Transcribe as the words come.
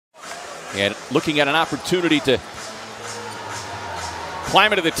And looking at an opportunity to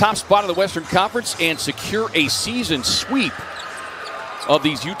climb into the top spot of the Western Conference and secure a season sweep of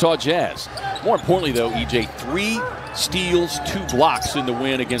these Utah Jazz. More importantly, though, EJ, 3 steals, 2 blocks in the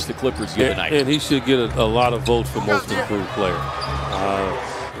win against the Clippers the other night. And he should get a lot of votes for most improved player.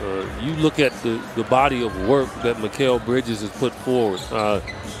 You look at the body of work that Mikal Bridges has put forward.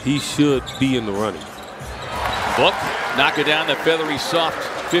 He should be in the running. Book, knock it down the feathery, soft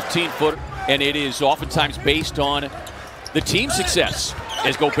 15-footer. And it is oftentimes based on the team's success.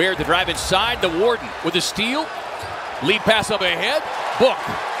 As Gobert to drive inside, the Warden with a steal. Lead pass up ahead. Book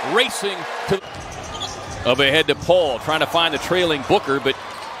racing to up ahead to Paul, trying to find the trailing Booker, but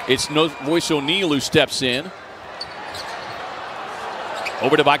it's Royce O'Neal who steps in.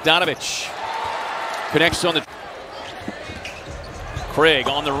 Over to Bogdanovich. Connects on the Craig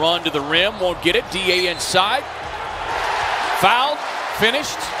on the run to the rim, won't get it. DA inside. Fouled,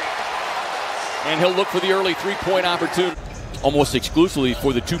 finished. And he'll look for the early 3-point opportunity. Almost exclusively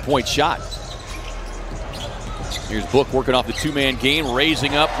for the 2-point shot. Here's Book working off the 2-man game,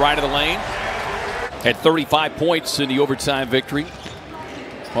 raising up right of the lane. Had 35 points in the overtime victory.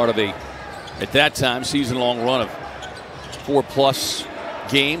 Part of a, at that time, season-long run of 4+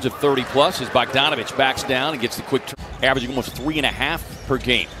 games of 30+. As Bogdanovich backs down and gets the quick turn, averaging almost 3.5 per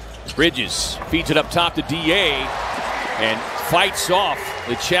game. Bridges feeds it up top to DA and fights off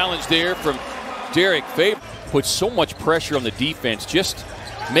the challenge there from Derek Favors. Puts so much pressure on the defense. Just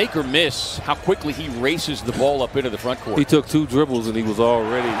make or miss how quickly he races the ball up into the front court. He took 2 dribbles and he was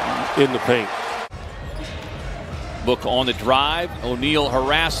already in the paint. Book on the drive. O'Neal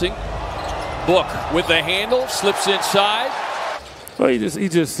harassing. Book with the handle, slips inside. Well, he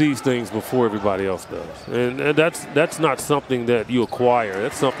just sees things before everybody else does, and that's not something that you acquire.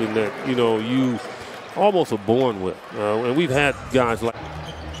 That's something that you almost are born with. And we've had guys like.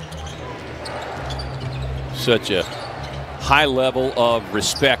 Such a high level of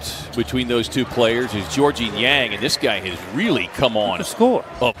respect between those two players is Georgie Niang, and this guy has really come on. To score.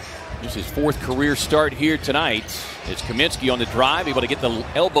 Oh, this is his 4th career start here tonight. It's Kaminsky on the drive, able to get the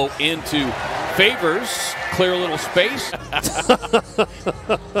elbow into Favors, clear a little space.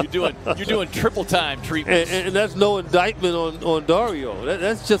 you're doing triple time treatments, and that's no indictment on Dario.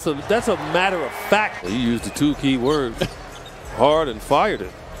 That's a matter of fact. He used the 2 key words, hard and fired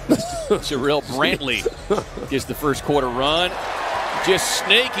it. Jarrell Brantley gets the first quarter run, just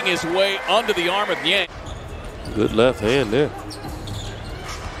snaking his way under the arm of Niang. Good left hand there.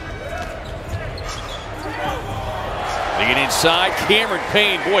 They get inside, Cameron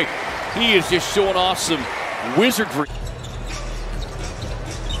Payne, boy, he is just showing off some wizardry.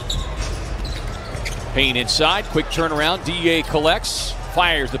 Payne inside, quick turnaround, DA collects,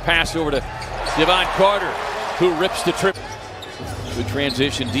 fires the pass over to Devon Carter, who rips the trip. Good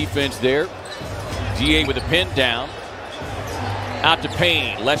transition defense there. DA with a pin down. Out to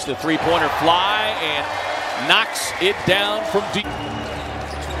Payne. Lets the 3-pointer fly and knocks it down from deep.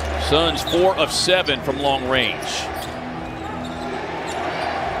 Suns 4 of 7 from long range.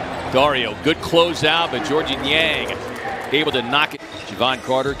 Dario, good closeout, but Georgie Niang able to knock it. Javon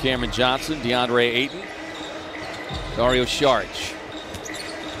Carter, Cameron Johnson, DeAndre Ayton. Dario Saric.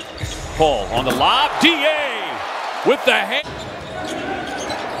 Paul on the lob. DA with the hand.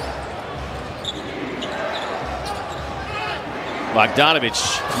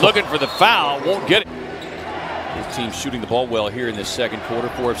 Bogdanovich looking for the foul, won't get it. His team shooting the ball well here in this second quarter,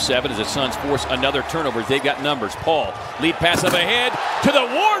 4 of 7 as the Suns force another turnover. They've got numbers. Paul, lead pass up ahead to the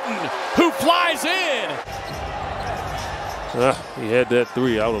Warden, who flies in. He had that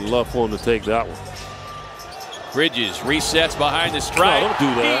 3. I would have loved for him to take that one. Bridges resets behind the stripe. No, don't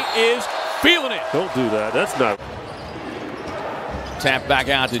do that. He is feeling it. Don't do that. That's not. Tap back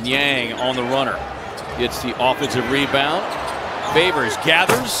out to Niang on the runner. Gets the offensive rebound. Favors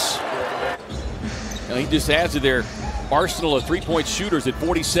gathers. Now he just adds to their arsenal of 3-point shooters at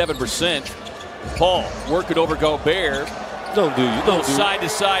 47%. Paul working over Gobert. Don't do you. Don't do side to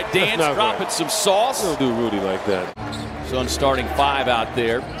side dance, dropping some sauce. Don't do Rudy like that. Suns starting 5 out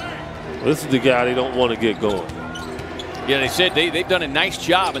there. This is the guy they don't want to get going. Yeah, they said they've done a nice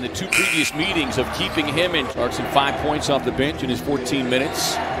job in the 2 previous meetings of keeping him in. Clarkson 5 points off the bench in his 14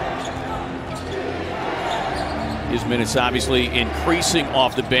 minutes. His minutes obviously increasing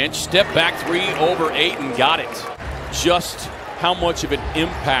off the bench. Step back 3 over Ayton, got it. Just how much of an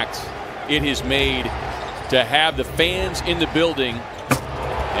impact it has made to have the fans in the building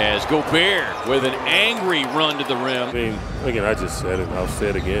as Gobert with an angry run to the rim. I mean, again, I just said it, I'll say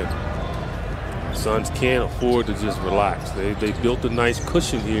it again. Suns can't afford to just relax. They built a nice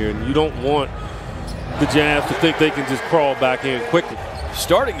cushion here, and you don't want the Jazz to think they can just crawl back in quickly.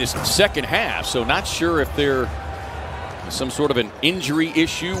 starting this second half, so not sure if there is some sort of an injury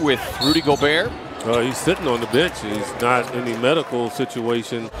issue with Rudy Gobert. He's sitting on the bench. He's not in any medical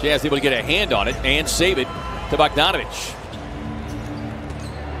situation. Jazz able to get a hand on it and save it to Bogdanovich.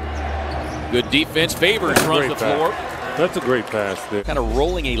 Good defense. Favors runs the floor. That's a great pass there. Kind of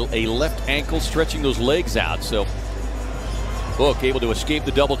rolling a left ankle, stretching those legs out. So Book able to escape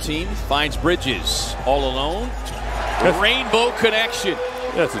the double team. Finds Bridges all alone. Rainbow connection.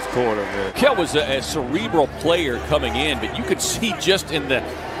 That's his corner, man. Kel was a cerebral player coming in, but you could see just in the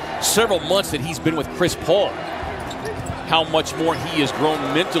several months that he's been with Chris Paul how much more he has grown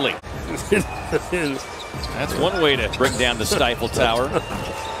mentally. That's one way to bring down the Stifle Tower.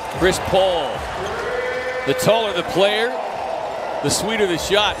 Chris Paul, the taller the player, the sweeter the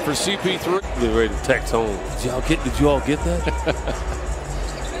shot for CP3. Getting ready to text home. Did you all get that?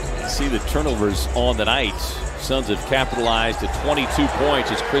 See the turnovers on the night. Suns have capitalized at 22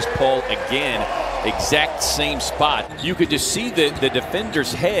 points as Chris Paul again, exact same spot. You could just see the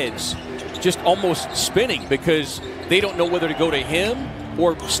defenders' heads just almost spinning because they don't know whether to go to him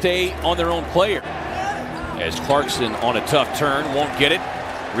or stay on their own player. As Clarkson on a tough turn, won't get it.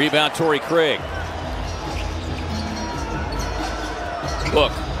 Rebound, Torrey Craig.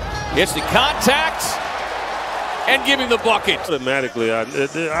 Look, hits the contact and give him the bucket. Automatically, I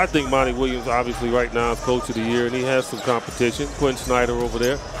think Monty Williams obviously right now is coach of the year, and he has some competition. Quinn Snyder over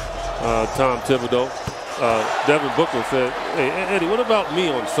there, Tom Thibodeau. Devin Booker said, hey, Eddie, what about me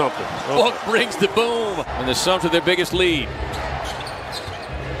on something? Book brings the boom, and the Suns to their biggest lead.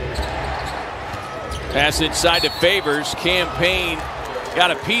 Pass inside to Favors. Campaign got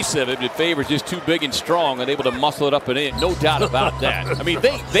a piece of it, but Favors just too big and strong and able to muscle it up and in. No doubt about that. I mean,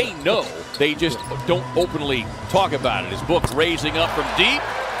 they know. They just don't openly talk about it. As Book raising up from deep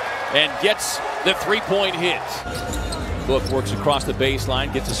and gets the three-point hit. Book works across the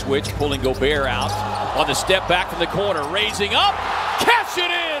baseline, gets a switch, pulling Gobert out on the step back from the corner, raising up, cash it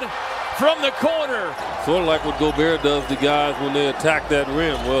in from the corner. Sort of like what Gobert does to guys when they attack that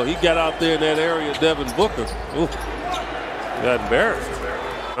rim. Well, he got out there in that area, Devin Booker. Ooh, got embarrassed.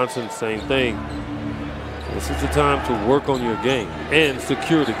 Johnson, same thing. This is the time to work on your game and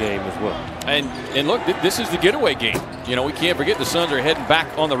secure the game as well. And look, this is the getaway game. You know, we can't forget the Suns are heading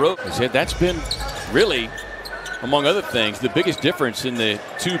back on the road. He said that's been really, among other things, the biggest difference in the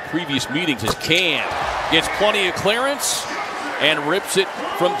two previous meetings is Cam gets plenty of clearance and rips it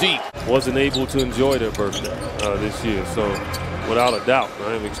from deep. Wasn't able to enjoy their birthday this year, so without a doubt,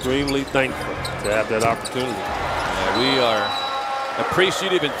 I am extremely thankful to have that opportunity. We are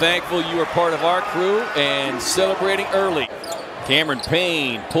appreciative and thankful you are part of our crew and celebrating early. Cameron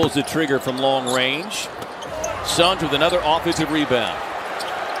Payne pulls the trigger from long range. Suns with another offensive rebound.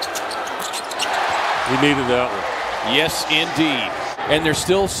 He needed that one. Yes, indeed. And there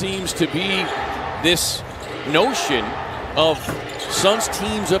still seems to be this notion of Suns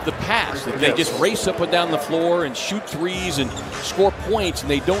teams of the past that they just race up and down the floor and shoot threes and score points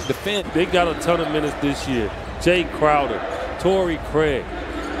and they don't defend. They got a ton of minutes this year. Jay Crowder, Torrey Craig.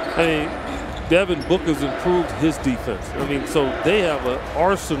 I mean, Devin Booker's improved his defense. I mean, so they have an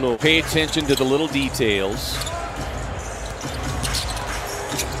arsenal. Pay attention to the little details.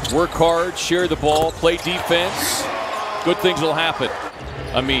 Work hard, share the ball, play defense. Good things will happen.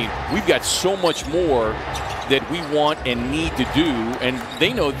 I mean, we've got so much more that we want and need to do, and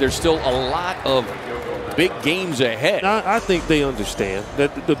they know there's still a lot of big games ahead. I think they understand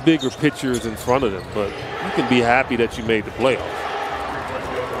that the bigger picture is in front of them, but you can be happy that you made the playoffs.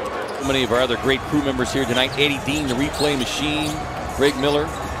 So many of our other great crew members here tonight. Eddie Dean, the replay machine. Greg Miller.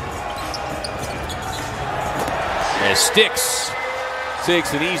 As Sticks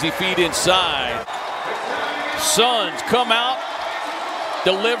takes an easy feed inside. Suns come out,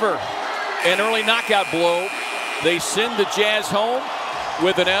 deliver an early knockout blow. They send the Jazz home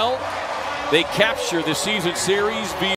with an L. They capture the season series via